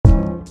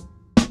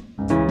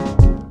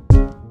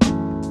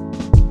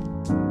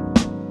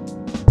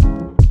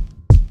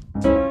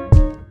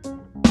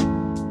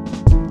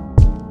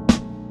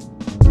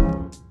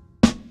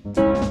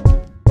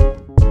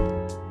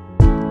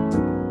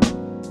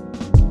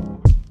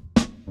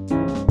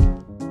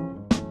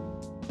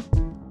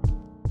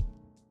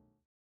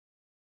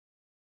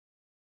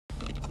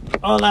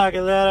Hola,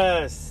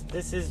 galeras.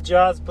 This is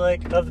Jaws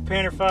Blake of the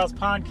Painter Files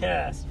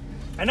podcast.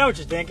 I know what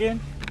you're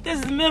thinking. This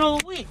is the middle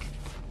of the week.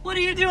 What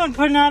are you doing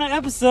putting out an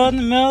episode in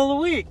the middle of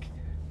the week?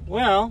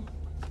 Well,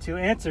 to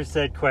answer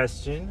said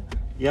question,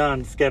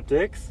 young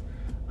skeptics,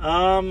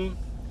 I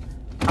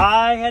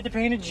had to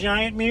paint a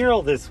giant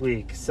mural this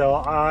week. So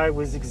I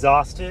was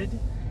exhausted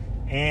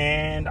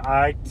and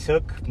I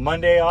took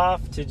Monday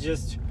off to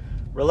just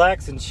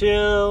relax and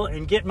chill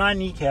and get my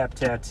kneecap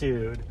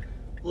tattooed.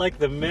 Like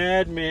the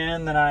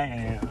madman that I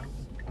am.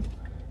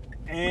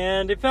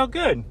 And it felt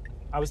good.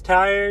 I was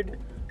tired.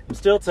 I'm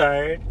still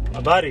tired. My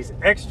body's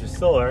extra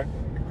sore.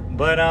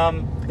 But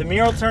the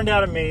mural turned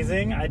out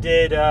amazing. I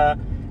did a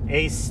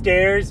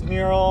stairs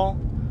mural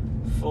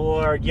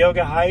for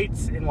Yoga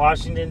Heights in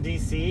Washington,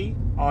 D.C.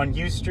 on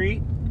U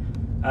Street.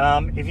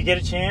 If you get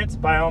a chance,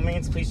 by all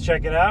means, please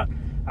check it out.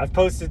 I've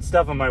posted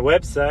stuff on my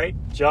website,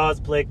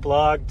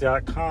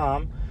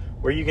 jawsblakeblog.com,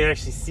 where you can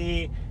actually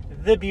see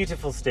the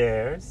beautiful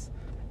stairs.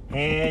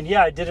 And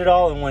yeah, I did it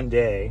all in one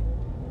day,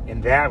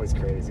 and that was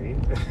crazy.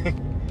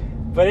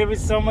 But it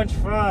was so much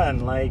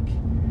fun. Like,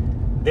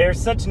 they're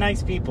such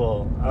nice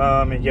people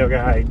at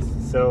Yoga Heights,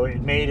 so it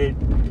made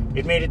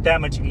it that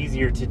much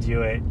easier to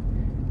do it.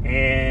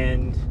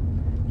 And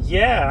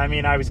yeah, I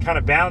mean, I was kind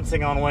of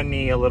bouncing on one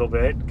knee a little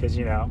bit because,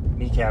 you know,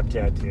 kneecap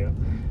tattoo.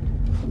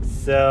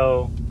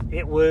 So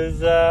it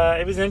was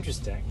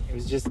interesting. It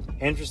was just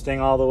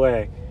interesting all the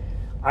way.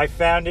 I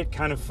found it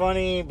kind of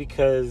funny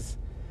because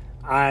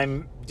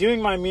I'm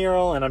doing my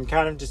mural and I'm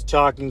kind of just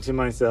talking to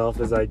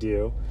myself as I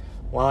do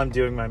while I'm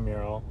doing my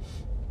mural.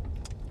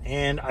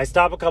 And I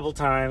stop a couple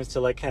times to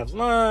like have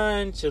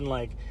lunch and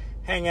like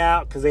hang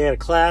out because they had a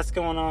class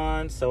going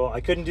on. So I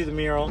couldn't do the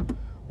mural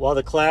while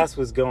the class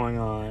was going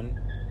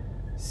on.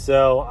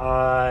 So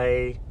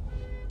I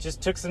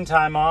just took some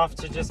time off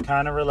to just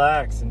kind of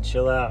relax and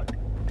chill out.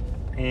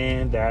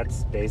 And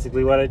that's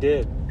basically what I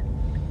did.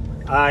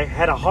 I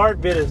had a hard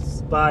bit of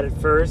spot at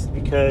first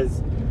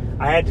because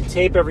I had to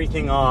tape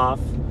everything off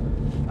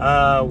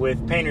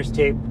with painter's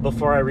tape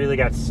before I really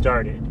got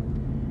started.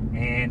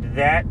 And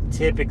that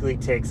typically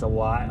takes a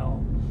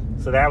while.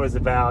 So that was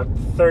about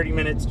 30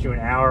 minutes to an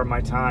hour of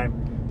my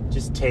time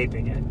just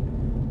taping it.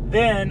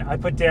 Then I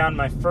put down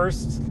my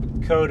first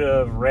coat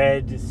of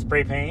red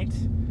spray paint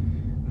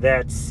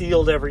that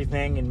sealed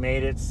everything and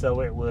made it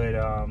so it would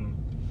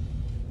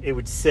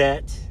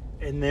set.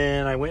 And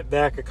then I went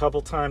back a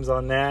couple times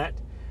on that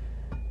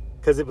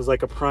because it was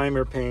like a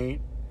primer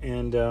paint.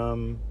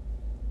 And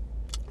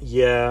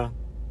yeah,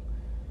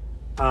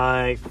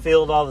 I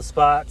filled all the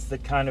spots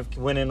that kind of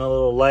went in a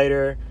little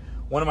lighter.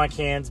 One of my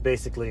cans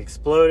basically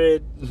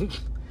exploded.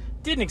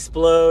 Didn't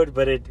explode,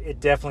 but it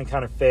definitely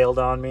kind of failed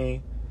on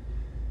me.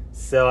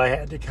 So I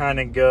had to kind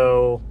of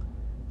go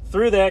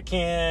through that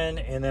can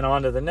and then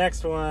on to the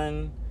next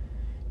one.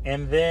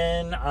 And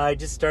then I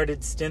just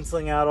started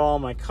stenciling out all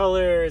my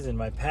colors and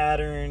my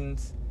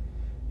patterns.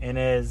 And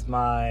as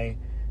my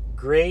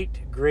great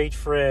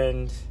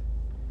friend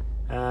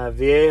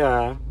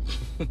Vieja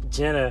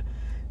Jenna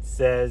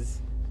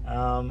says,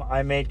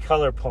 I made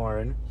color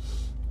porn,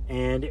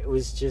 and it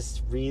was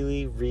just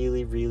really,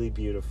 really, really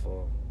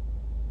beautiful.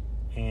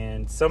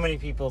 And so many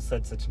people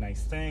said such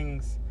nice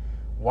things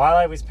while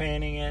I was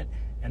painting it,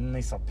 and then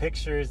they saw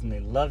pictures and they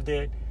loved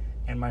it.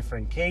 And my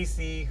friend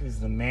Casey, who's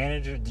the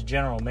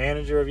general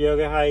manager of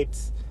Yoga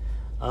Heights,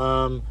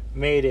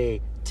 made a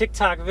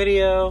TikTok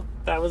video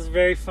that was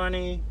very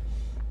funny.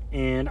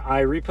 And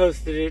I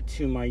reposted it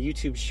to my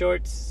YouTube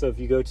shorts. So if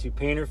you go to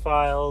Painter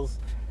Files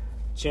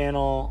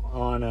channel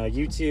on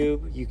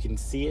YouTube, you can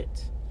see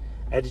it.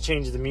 I had to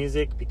change the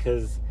music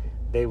because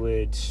they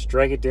would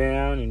strike it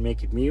down and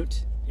make it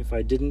mute if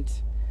I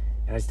didn't.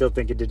 And I still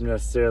think it didn't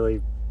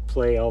necessarily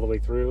play all the way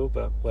through,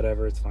 but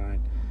whatever, it's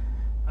fine.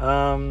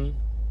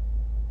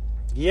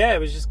 Yeah, it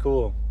was just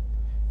cool.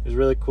 It was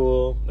really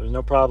cool. There was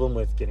no problem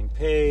with getting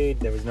paid.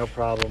 There was no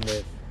problem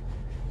with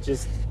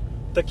just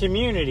the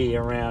community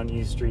around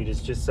U Street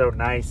is just so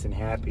nice and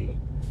happy.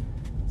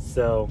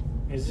 So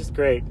it's just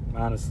great,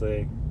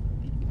 honestly.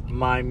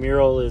 My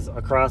mural is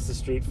across the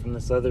street from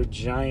this other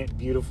giant,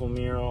 beautiful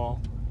mural.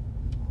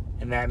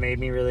 And that made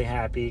me really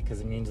happy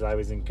because it means I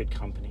was in good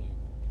company.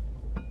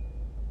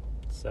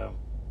 So,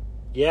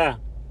 yeah.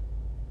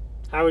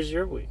 How was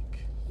your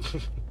week?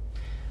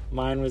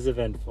 Mine was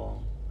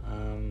eventful.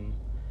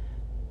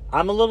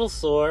 I'm a little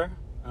sore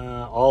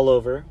all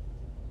over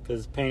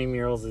because painting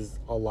murals is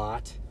a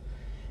lot.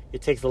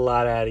 It takes a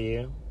lot out of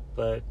you,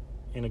 but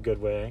in a good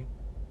way.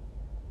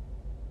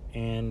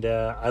 And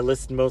I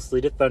listened mostly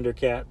to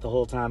Thundercat the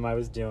whole time I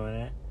was doing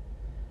it.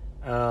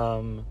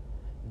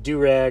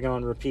 Do-Rag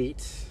on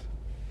repeat,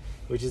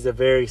 which is a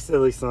very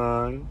silly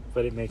song,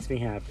 but it makes me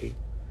happy.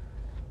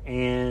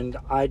 And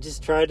I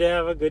just tried to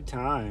have a good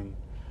time.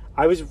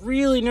 I was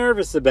really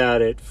nervous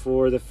about it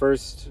for the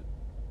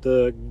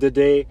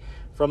day,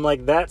 from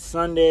like that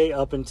Sunday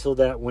up until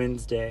that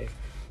Wednesday.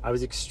 I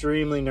was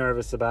extremely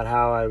nervous about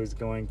how I was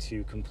going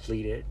to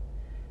complete it,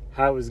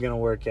 how it was going to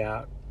work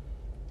out.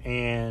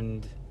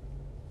 And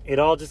it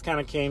all just kind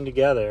of came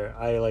together.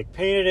 I like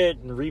painted it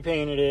and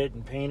repainted it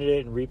and painted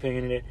it and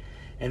repainted it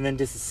and then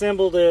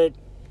disassembled it,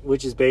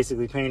 which is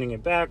basically painting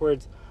it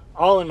backwards,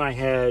 all in my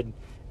head.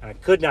 And I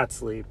could not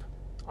sleep,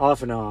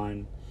 off and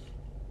on.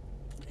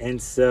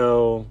 And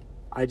so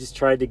I just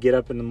tried to get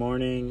up in the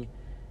morning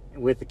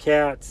with the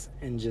cats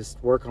and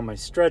just work on my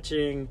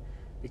stretching,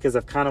 because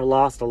I've kind of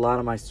lost a lot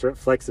of my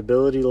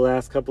flexibility the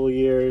last couple of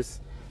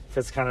years.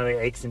 It's kind of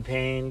the aches and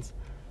pains.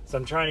 So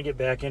I'm trying to get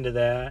back into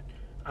that.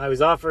 I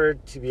was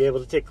offered to be able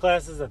to take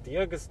classes at the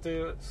yoga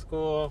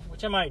school,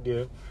 which I might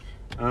do,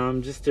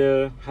 just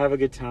to have a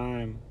good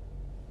time.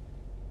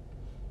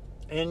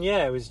 And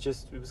yeah, it was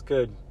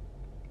good.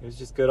 It was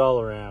just good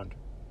all around.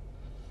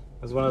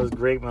 It was one of those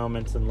great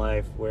moments in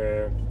life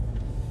where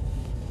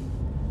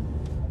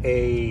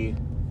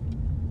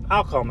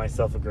I'll call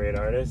myself a great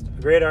artist.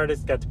 A great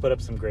artist got to put up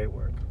some great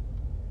work.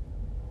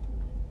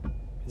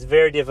 It's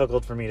very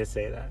difficult for me to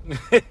say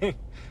that.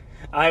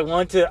 I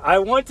want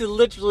to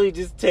literally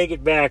just take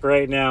it back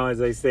right now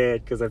as I say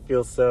it, because I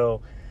feel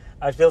so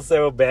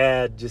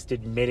bad just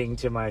admitting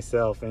to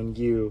myself and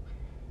you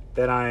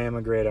that I am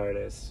a great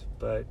artist.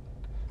 But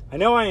I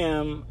know I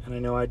am, and I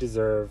know I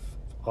deserve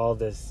all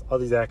these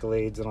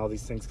accolades and all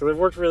these things, because I've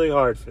worked really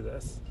hard for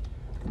this.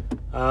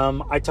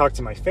 I talked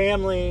to my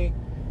family.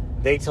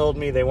 They told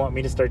me they want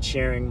me to start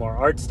sharing more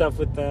art stuff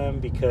with them,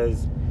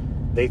 because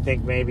they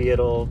think maybe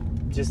it'll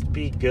just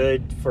be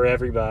good for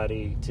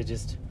everybody to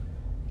just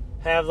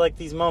have like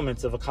these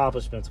moments of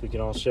accomplishments we can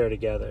all share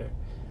together,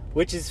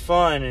 which is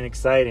fun and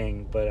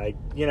exciting. But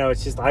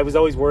it's just, I was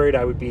always worried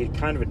I would be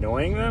kind of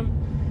annoying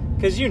them,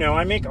 because,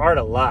 I make art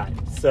a lot.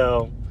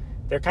 So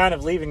they're kind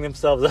of leaving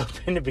themselves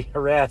open to be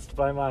harassed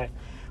by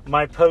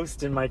my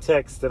post and my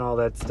text and all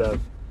that stuff.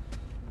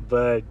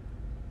 But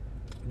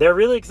they're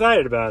really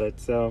excited about it,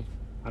 so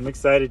I'm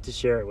excited to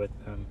share it with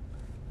them.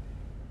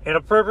 In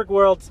a perfect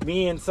world,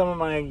 me and some of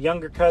my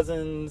younger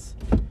cousins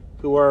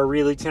who are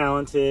really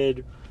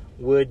talented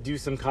would do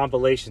some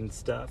compilation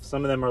stuff.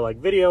 Some of them are like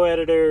video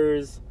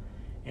editors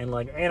and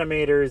like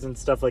animators and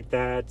stuff like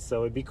that,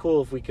 so it'd be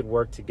cool if we could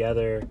work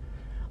together.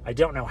 I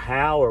don't know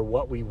how or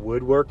what we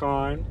would work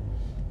on,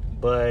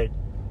 but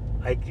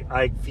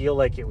I feel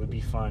like it would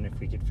be fun if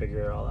we could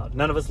figure it all out.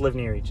 None of us live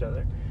near each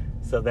other,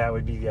 so that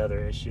would be the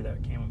other issue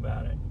that came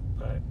about it.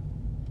 But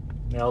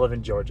they all live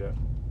in Georgia.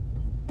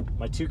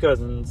 My 2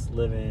 cousins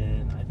live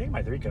in, I think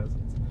my 3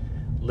 cousins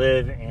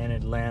live in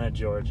Atlanta,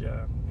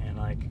 Georgia. And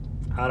I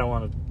don't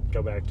want to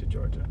go back to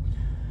Georgia.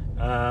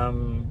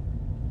 And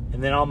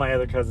then all my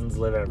other cousins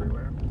live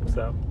everywhere.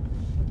 So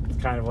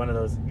it's kind of one of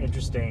those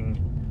interesting,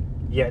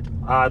 yet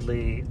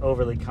oddly,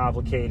 overly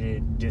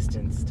complicated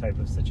distance type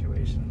of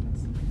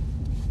situations.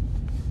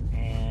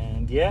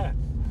 And yeah,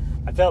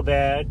 I felt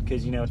bad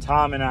because,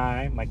 Tom and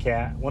I, my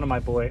cat, my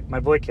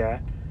boy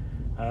cat,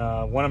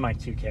 one of my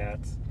 2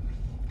 cats,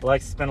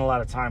 likes to spend a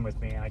lot of time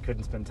with me, and I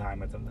couldn't spend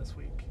time with him this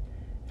week.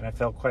 And I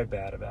felt quite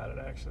bad about it,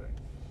 actually.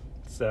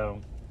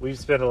 So we've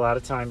spent a lot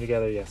of time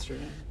together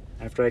yesterday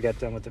after I got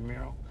done with the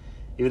mural,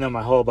 even though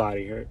my whole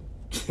body hurt.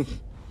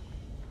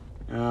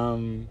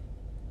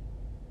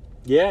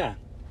 Yeah.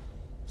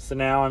 So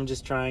now I'm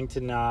just trying to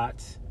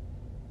not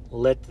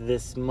let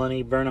this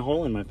money burn a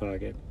hole in my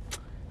pocket.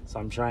 So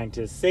I'm trying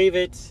to save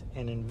it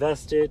and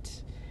invest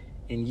it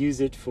and use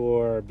it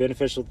for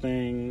beneficial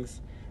things.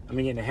 I'm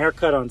getting a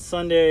haircut on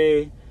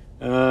Sunday,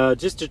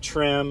 just a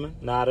trim,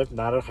 not a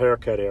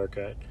haircut,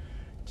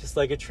 just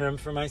like a trim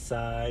for my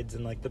sides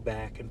and like the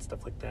back and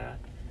stuff like that.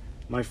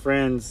 My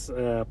friend's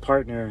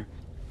partner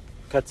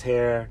cuts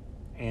hair,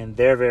 and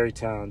they're very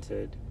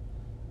talented.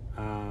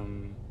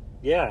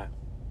 Yeah,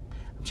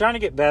 I'm trying to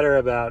get better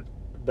about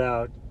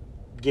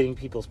getting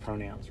people's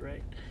pronouns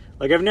right.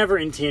 Like, I've never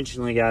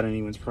intentionally got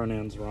anyone's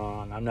pronouns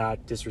wrong. I'm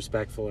not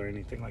disrespectful or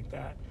anything like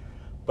that.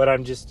 But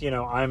I'm just,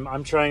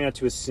 I'm trying not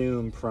to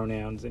assume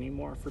pronouns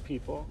anymore for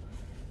people,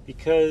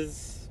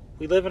 because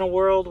we live in a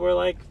world where,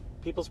 like,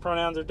 people's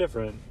pronouns are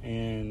different.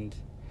 And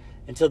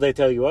until they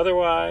tell you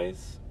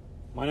otherwise,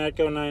 why not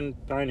go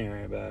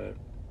non-binary about it?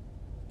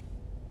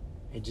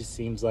 It just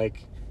seems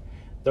like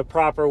the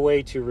proper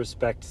way to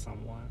respect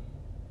someone.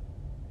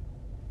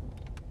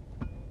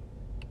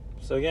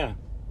 So, yeah.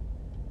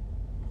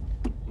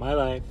 My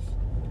life,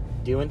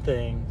 doing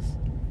things,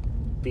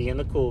 being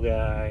the cool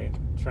guy,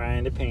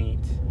 trying to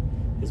paint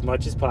as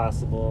much as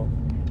possible.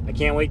 I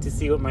can't wait to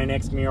see what my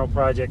next mural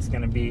project's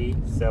going to be.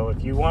 So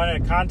if you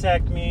want to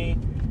contact me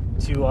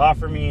to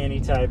offer me any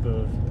type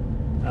of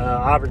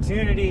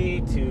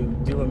opportunity to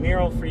do a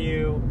mural for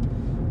you,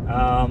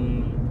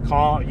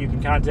 you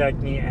can contact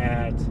me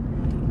at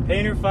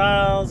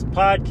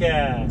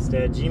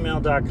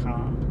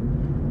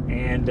painterfilespodcast@gmail.com.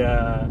 And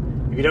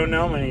if you don't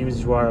know, my name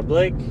is Juara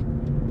Blake,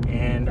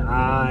 and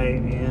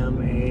I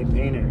am a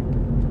painter.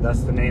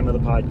 That's the name of the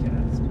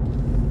podcast.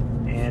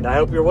 And I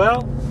hope you're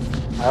well.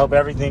 I hope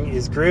everything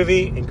is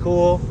groovy and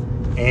cool,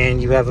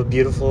 and you have a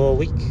beautiful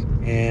week.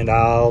 And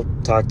I'll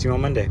talk to you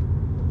on Monday.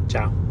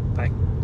 Ciao. Bye.